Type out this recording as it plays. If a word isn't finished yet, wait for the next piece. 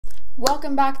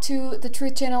Welcome back to the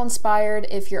Truth Channel Inspired.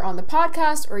 If you're on the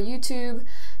podcast or YouTube,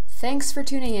 thanks for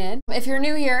tuning in. If you're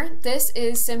new here, this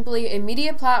is simply a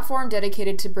media platform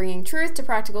dedicated to bringing truth to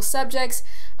practical subjects.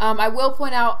 I will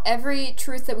point out every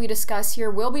truth that we discuss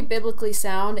here will be biblically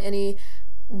sound. Any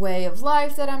way of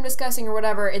life that I'm discussing or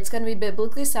whatever, it's going to be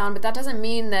biblically sound, but that doesn't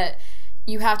mean that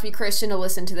you have to be Christian to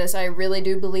listen to this. I really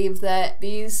do believe that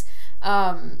these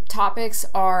topics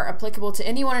are applicable to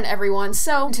anyone and everyone.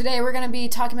 So today we're going to be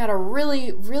talking about a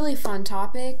really fun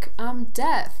topic,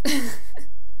 death.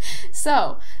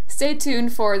 So stay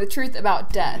tuned for the truth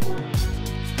about death.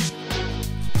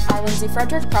 I, Lindsay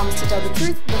Frederick, promise to tell the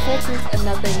truth, the whole truth, and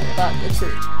nothing but the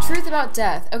truth. Truth about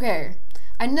death. Okay,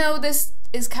 I know this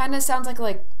is kind of sounds like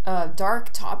a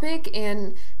dark topic,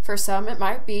 and for some it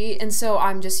might be, and so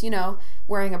I'm just,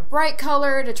 wearing a bright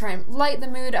color to try and lighten the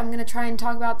mood. I'm going to try and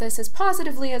talk about this as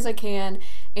positively as I can,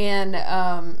 and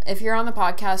if you're on the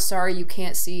podcast, sorry you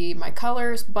can't see my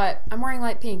colors, but I'm wearing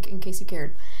light pink in case you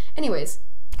cared. Anyways,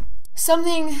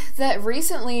 something that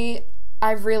recently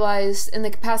I've realized in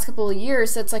the past couple of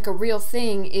years that's like a real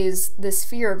thing is this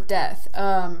fear of death.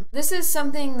 This is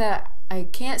something that I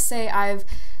can't say I've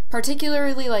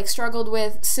particularly struggled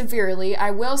with severely.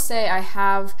 I will say I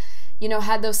have,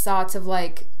 had those thoughts of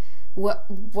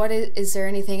what is there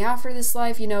anything after this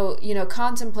life?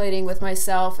 Contemplating with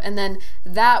myself, and then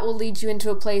that will lead you into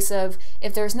a place of,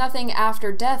 if there's nothing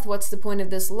after death, what's the point of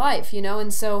this life?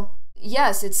 And so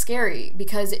yes, it's scary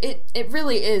because it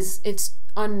really is. It's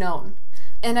unknown.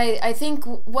 And I think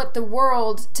what the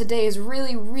world today is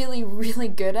really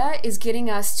good at is getting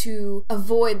us to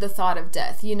avoid the thought of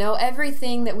death.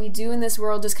 Everything that we do in this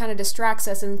world just kind of distracts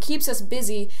us and keeps us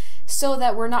busy so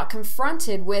that we're not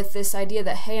confronted with this idea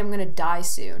that, hey, I'm going to die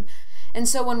soon. And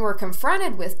so when we're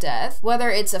confronted with death,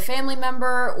 whether it's a family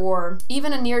member or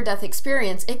even a near-death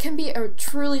experience, it can be a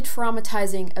truly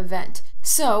traumatizing event.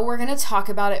 So we're going to talk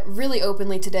about it really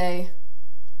openly today,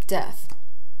 death.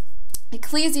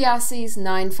 Ecclesiastes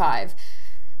 9:5.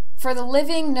 For the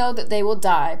living know that they will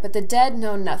die, but the dead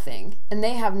know nothing, and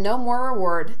they have no more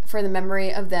reward, for the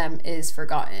memory of them is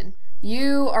forgotten.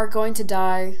 You are going to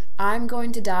die. I'm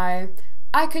going to die.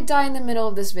 I could die in the middle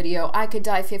of this video. I could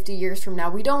die 50 years from now.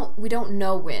 We don't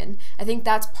know when. I think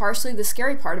that's partially the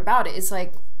scary part about it. It's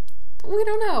we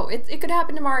don't know. It could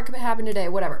happen tomorrow, it could happen today,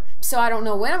 whatever. So I don't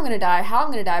know when I'm going to die, how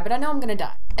I'm going to die, but I know I'm going to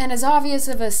die. And as obvious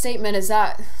of a statement as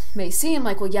that may seem,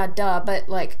 well, yeah, duh, but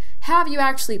have you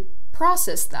actually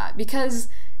processed that? Because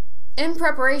in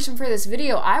preparation for this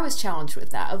video, I was challenged with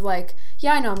that of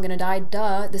yeah, I know I'm going to die,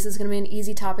 duh, this is going to be an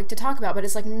easy topic to talk about, but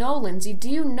it's no, Lindsay, do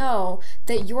you know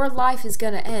that your life is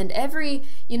going to end? Every,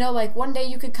 one day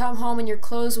you could come home and your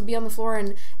clothes would be on the floor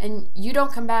and you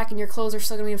don't come back and your clothes are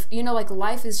still going to be,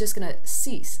 life is just going to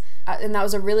cease. And that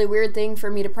was a really weird thing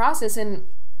for me to process and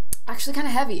actually kind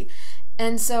of heavy.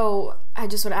 And so I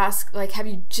just would ask, have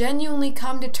you genuinely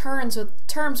come to terms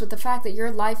with the fact that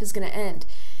your life is going to end?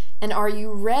 And are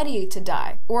you ready to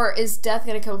die? Or is death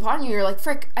going to come upon you? You're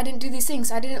frick, I didn't do these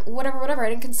things. I didn't, whatever, I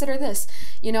didn't consider this.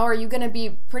 Are you going to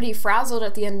be pretty frazzled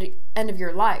at the end of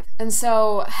your life? And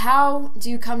so how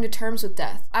do you come to terms with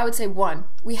death? I would say 1,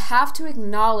 we have to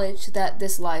acknowledge that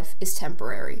this life is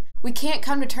temporary. We can't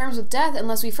come to terms with death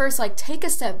unless we first take a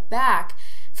step back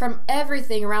from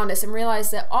everything around us and realize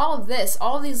that all of this,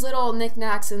 all of these little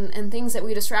knickknacks and things that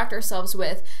we distract ourselves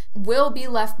with will be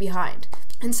left behind.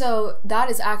 And so that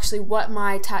is actually what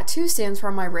my tattoo stands for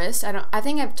on my wrist. I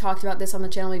think I've talked about this on the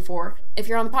channel before. If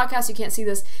you're on the podcast, you can't see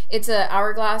this. It's an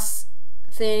hourglass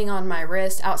thing on my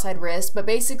wrist, outside wrist. But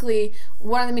basically,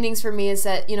 one of the meanings for me is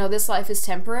that, this life is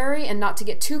temporary and not to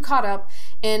get too caught up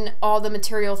in all the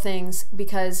material things,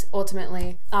 because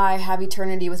ultimately I have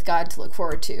eternity with God to look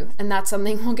forward to. And that's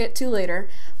something we'll get to later.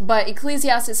 But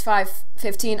Ecclesiastes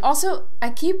 5:15. Also,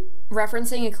 I keep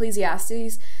referencing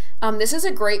Ecclesiastes. This is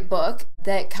a great book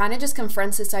that kind of just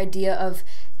confronts this idea of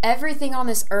everything on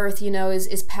this earth,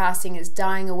 is passing, is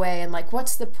dying away, and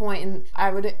what's the point? And I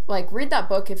would read that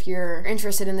book if you're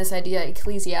interested in this idea,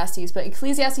 Ecclesiastes. But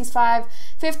Ecclesiastes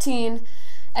 5:15,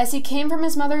 as he came from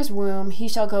his mother's womb, he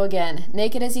shall go again,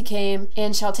 naked as he came,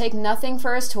 and shall take nothing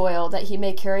for his toil that he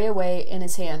may carry away in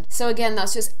his hand. So again,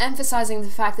 that's just emphasizing the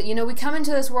fact that, we come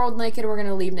into this world naked, we're going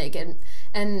to leave naked.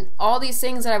 And all these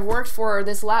things that I've worked for,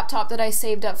 this laptop that I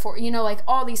saved up for,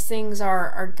 all these things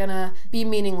are gonna be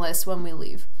meaningless when we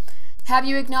leave. Have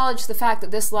you acknowledged the fact that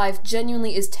this life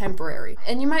genuinely is temporary?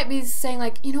 And you might be saying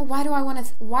why would I want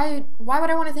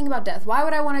to think about death? Why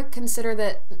would I want to consider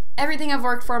that everything I've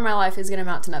worked for in my life is going to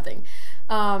amount to nothing?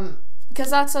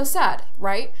 Because that's so sad,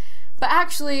 right? But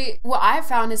actually, what I've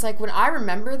found is like when I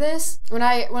remember this, when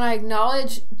I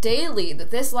acknowledge daily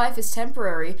that this life is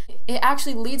temporary, it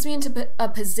actually leads me into a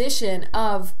position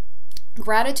of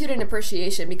gratitude and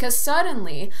appreciation, because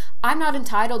suddenly I'm not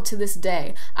entitled to this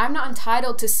day. I'm not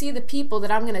entitled to see the people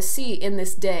that I'm going to see in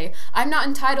this day. I'm not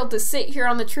entitled to sit here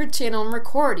on the Truth Channel and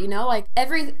record, you know, like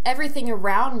everything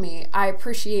around me I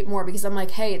appreciate more, because I'm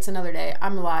like, hey, it's another day,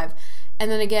 I'm alive. And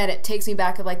then again, it takes me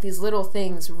back of like these little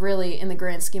things really in the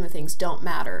grand scheme of things don't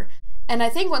matter. And I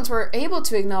think once we're able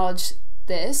to acknowledge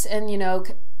this and, you know,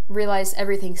 realize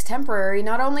everything's temporary,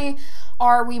 not only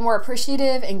are we more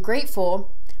appreciative and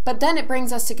grateful, but then it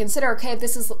brings us to consider, okay,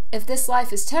 if this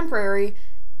life is temporary,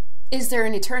 is there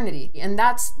an eternity? And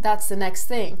that's the next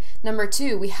thing. Number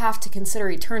 2, we have to consider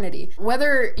eternity.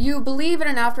 Whether you believe in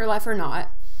an afterlife or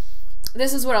not,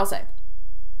 this is what I'll say.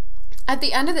 At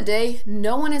the end of the day,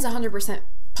 no one is 100%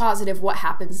 positive what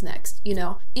happens next, you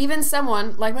know? Even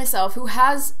someone like myself who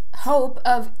has hope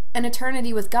of an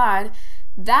eternity with God,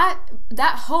 that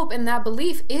hope and that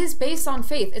belief is based on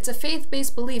faith. It's a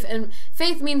faith-based belief, and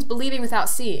faith means believing without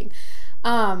seeing.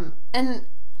 And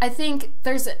I think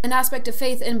there's an aspect of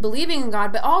faith in believing in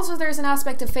God, but also there's an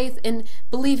aspect of faith in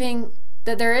believing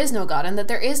that there is no God and that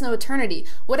there is no eternity.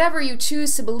 Whatever you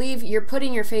choose to believe, you're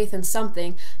putting your faith in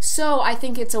something. So I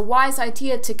think it's a wise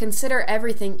idea to consider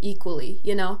everything equally,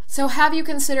 you know? So have you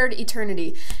considered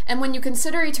eternity? And when you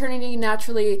consider eternity,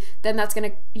 naturally, then that's going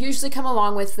to usually come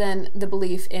along with then the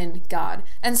belief in God.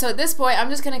 And so at this point, I'm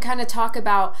just going to kind of talk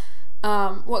about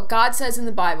what God says in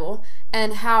the Bible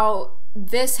and how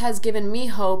this has given me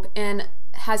hope and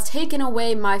has taken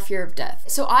away my fear of death.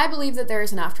 So I believe that there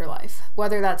is an afterlife,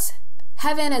 whether that's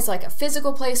heaven is like a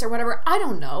physical place or whatever, I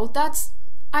don't know.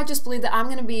 I just believe that I'm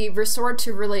going to be restored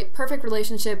to perfect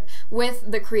relationship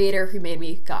with the Creator who made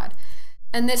me, God.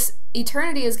 And this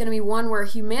eternity is going to be one where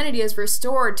humanity is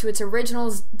restored to its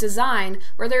original design,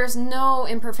 where there's no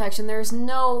imperfection, there's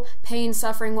no pain,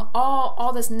 suffering,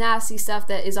 all this nasty stuff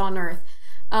that is on earth.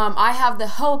 I have the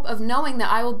hope of knowing that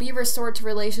I will be restored to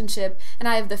relationship, and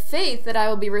I have the faith that I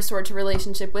will be restored to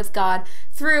relationship with God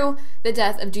through the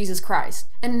death of Jesus Christ.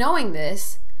 And knowing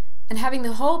this, and having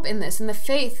the hope in this, and the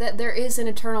faith that there is an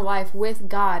eternal life with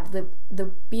God,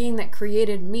 the being that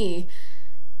created me,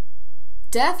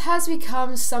 death has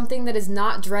become something that is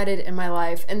not dreaded in my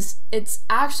life, and it's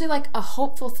actually like a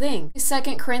hopeful thing.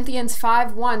 2 Corinthians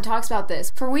 5:1 talks about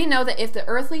this. For we know that if the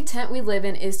earthly tent we live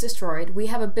in is destroyed, we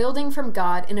have a building from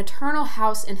God, an eternal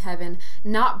house in heaven,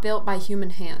 not built by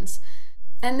human hands.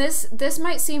 And this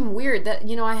might seem weird that,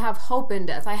 you know, I have hope in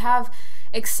death. I have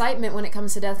excitement when it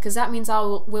comes to death, because that means I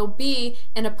will be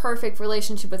in a perfect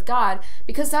relationship with God,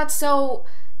 because that's so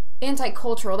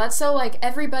anti-cultural. That's so like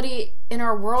everybody in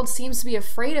our world seems to be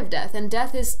afraid of death, and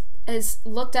death is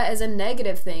looked at as a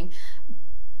negative thing.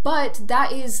 But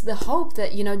that is the hope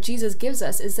that, you know, Jesus gives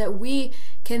us, is that we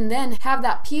can then have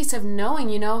that peace of knowing,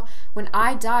 you know, when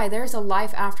I die, there's a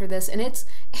life after this, and it's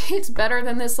better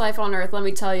than this life on earth, let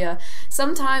me tell you.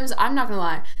 Sometimes, I'm not gonna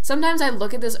lie, sometimes I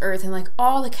look at this earth and like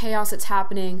all the chaos that's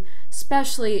happening,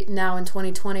 especially now in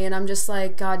 2020, and I'm just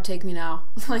like, God, take me now.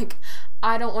 Like,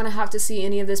 I don't want to have to see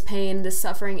any of this pain, this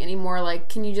suffering anymore. Like,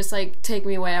 can you just like take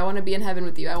me away? I want to be in heaven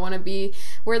with you. I want to be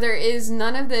where there is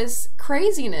none of this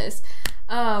craziness.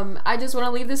 I just want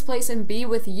to leave this place and be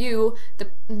with you,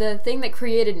 the thing that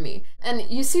created me. And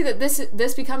you see that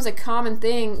this becomes a common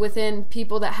thing within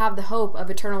people that have the hope of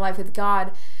eternal life with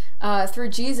God through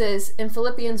Jesus. In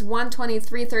Philippians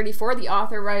 1:23-34, the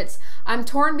author writes, I'm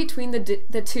torn between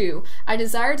the two. I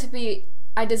desire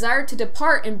to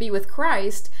depart and be with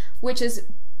Christ, which is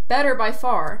better by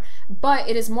far, but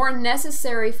it is more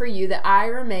necessary for you that I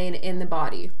remain in the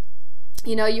body.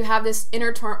 You know, you have this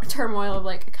inner turmoil of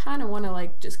like, I kind of want to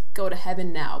like just go to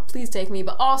heaven now. Please take me.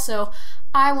 But also,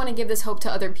 I want to give this hope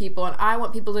to other people, and I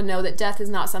want people to know that death is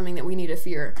not something that we need to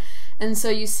fear. And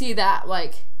so you see that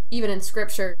like even in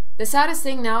scripture. The saddest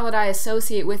thing now that I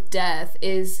associate with death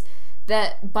is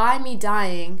that by me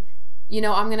dying, you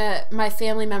know, my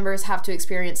family members have to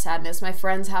experience sadness. My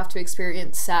friends have to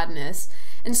experience sadness.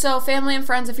 And so family and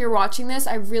friends, if you're watching this,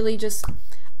 I really just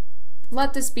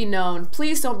let this be known.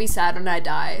 Please don't be sad when I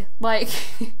die. Like,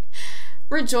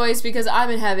 rejoice because I'm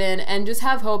in heaven, and just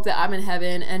have hope that I'm in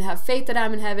heaven, and have faith that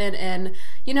I'm in heaven. And,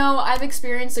 you know, I've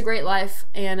experienced a great life,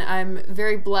 and I'm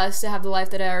very blessed to have the life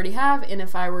that I already have. And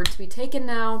if I were to be taken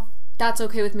now, that's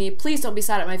okay with me. Please don't be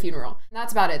sad at my funeral. And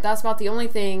that's about it. That's about the only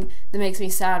thing that makes me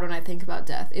sad when I think about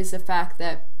death, is the fact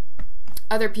that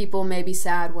other people may be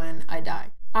sad when I die.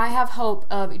 I have hope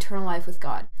of eternal life with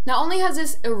God. Not only has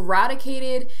this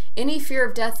eradicated any fear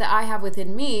of death that I have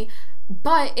within me,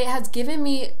 but it has given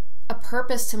me a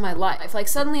purpose to my life. Like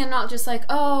suddenly I'm not just like,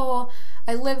 oh,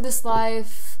 I live this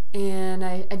life and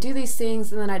I do these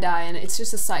things and then I die, and it's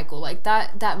just a cycle. Like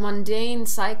that mundane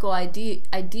cycle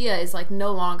idea is like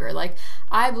no longer. Like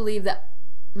I believe that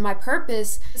my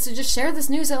purpose is to just share this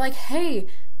news that like, hey,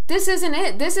 this isn't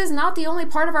it. This is not the only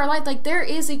part of our life. Like there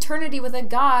is eternity with a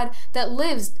God that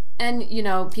lives. And, you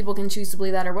know, people can choose to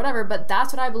believe that or whatever, but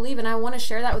that's what I believe, and I want to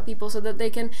share that with people so that they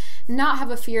can not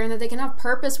have a fear and that they can have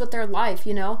purpose with their life,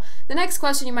 you know? The next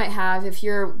question you might have, if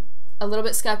you're a little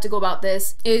bit skeptical about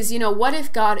this, is, you know, what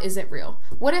if God isn't real?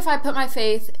 What if I put my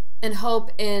faith and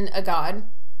hope in a God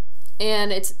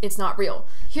and it's not real?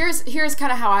 Here's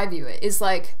kind of how I view it, is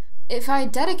like, if I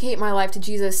dedicate my life to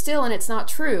Jesus still and it's not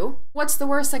true, what's the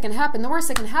worst that can happen? The worst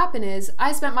that can happen is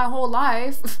I spent my whole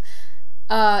life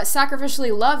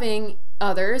sacrificially loving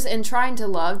others and trying to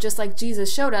love just like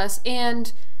Jesus showed us,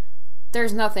 and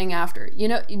there's nothing after. You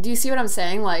know, do you see what I'm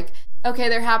saying? Like, okay,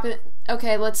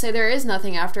 let's say there is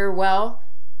nothing after. Well,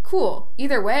 cool.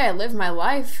 Either way, I live my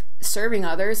life serving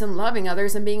others and loving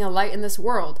others and being a light in this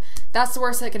world. That's the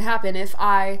worst that can happen if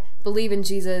I believe in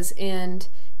Jesus and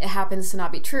it happens to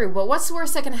not be true. But what's the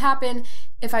worst that can happen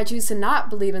if I choose to not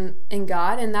believe in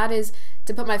God? And that is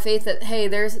to put my faith that, hey,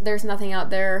 there's nothing out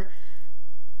there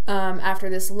after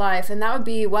this life. And that would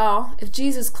be, well, if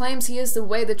Jesus claims he is the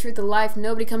way, the truth, the life,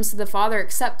 nobody comes to the Father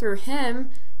except through him,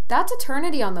 that's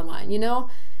eternity on the line, you know?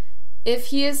 If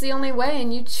he is the only way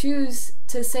and you choose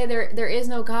to say there is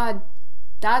no God,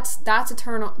 that's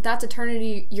eternal. That's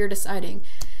eternity you're deciding.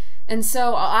 And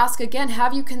so I'll ask again,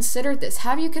 have you considered this?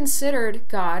 Have you considered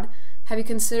God? Have you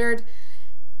considered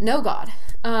no God?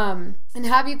 And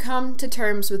have you come to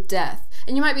terms with death?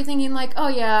 And you might be thinking like, oh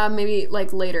yeah, maybe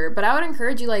like later. But I would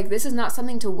encourage you, like, this is not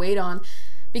something to wait on,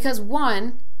 because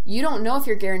one, you don't know if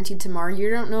you're guaranteed tomorrow. You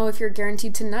don't know if you're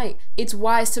guaranteed tonight. It's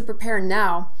wise to prepare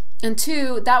now. And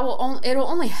two, it'll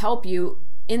only help you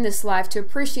in this life to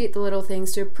appreciate the little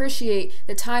things, to appreciate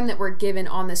the time that we're given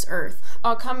on this earth.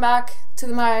 I'll come back to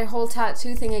my whole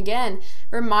tattoo thing again.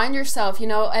 Remind yourself, you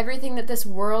know, everything that this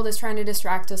world is trying to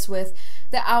distract us with,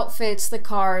 the outfits, the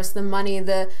cars, the money,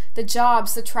 the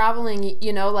jobs, the traveling,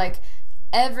 you know, like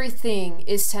everything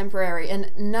is temporary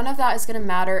and none of that is going to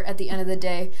matter at the end of the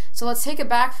day. So let's take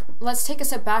a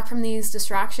step back from these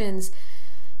distractions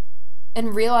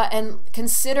and realize and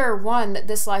consider, one, that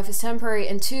this life is temporary,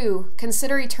 and two,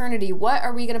 consider eternity. What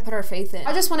are we going to put our faith in?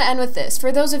 I just want to end with this.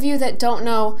 For those of you that don't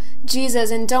know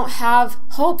Jesus and don't have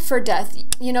hope for death,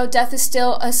 you know, death is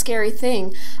still a scary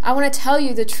thing. I want to tell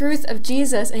you the truth of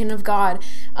Jesus and of God.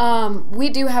 We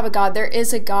do have a God. There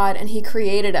is a God, and he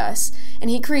created us. And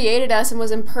he created us and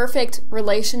was in perfect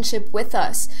relationship with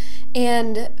us.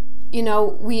 And you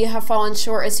know, we have fallen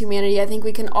short as humanity. I think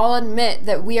we can all admit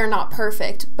that we are not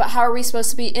perfect. But how are we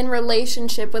supposed to be in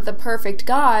relationship with a perfect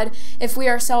God if we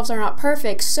ourselves are not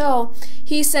perfect? So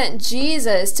he sent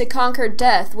Jesus to conquer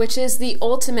death, which is the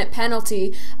ultimate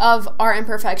penalty of our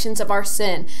imperfections, of our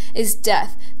sin, is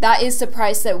death. That is the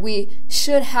price that we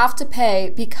should have to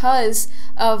pay because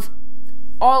of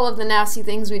all of the nasty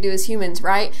things we do as humans,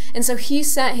 right? And so he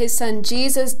sent his son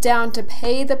Jesus down to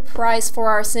pay the price for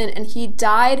our sin, and he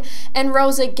died and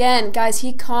rose again. Guys,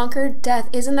 he conquered death.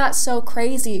 Isn't that so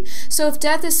crazy? So if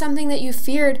death is something that you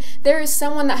feared, there is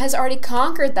someone that has already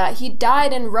conquered that. He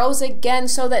died and rose again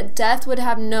so that death would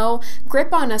have no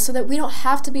grip on us, so that we don't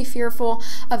have to be fearful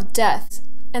of death.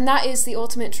 And that is the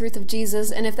ultimate truth of Jesus.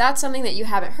 And if that's something that you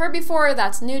haven't heard before, or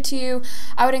that's new to you,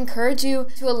 I would encourage you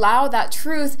to allow that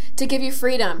truth to give you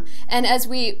freedom. And as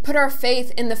we put our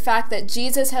faith in the fact that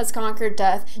Jesus has conquered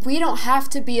death, we don't have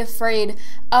to be afraid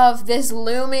of this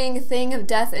looming thing of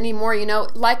death anymore. You know,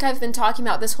 like I've been talking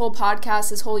about this whole podcast,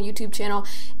 this whole YouTube channel,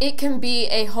 it can be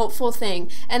a hopeful thing.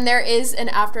 And there is an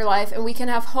afterlife, and we can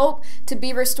have hope to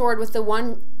be restored with the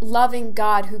one loving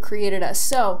God who created us.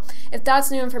 So if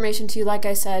that's new information to you, like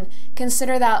I said,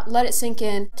 consider that, let it sink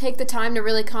in, take the time to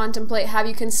really contemplate. Have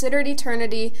you considered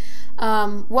eternity?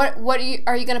 What are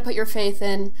you going to put your faith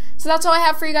in? So that's all I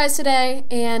have for you guys today,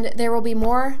 and there will be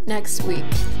more next week.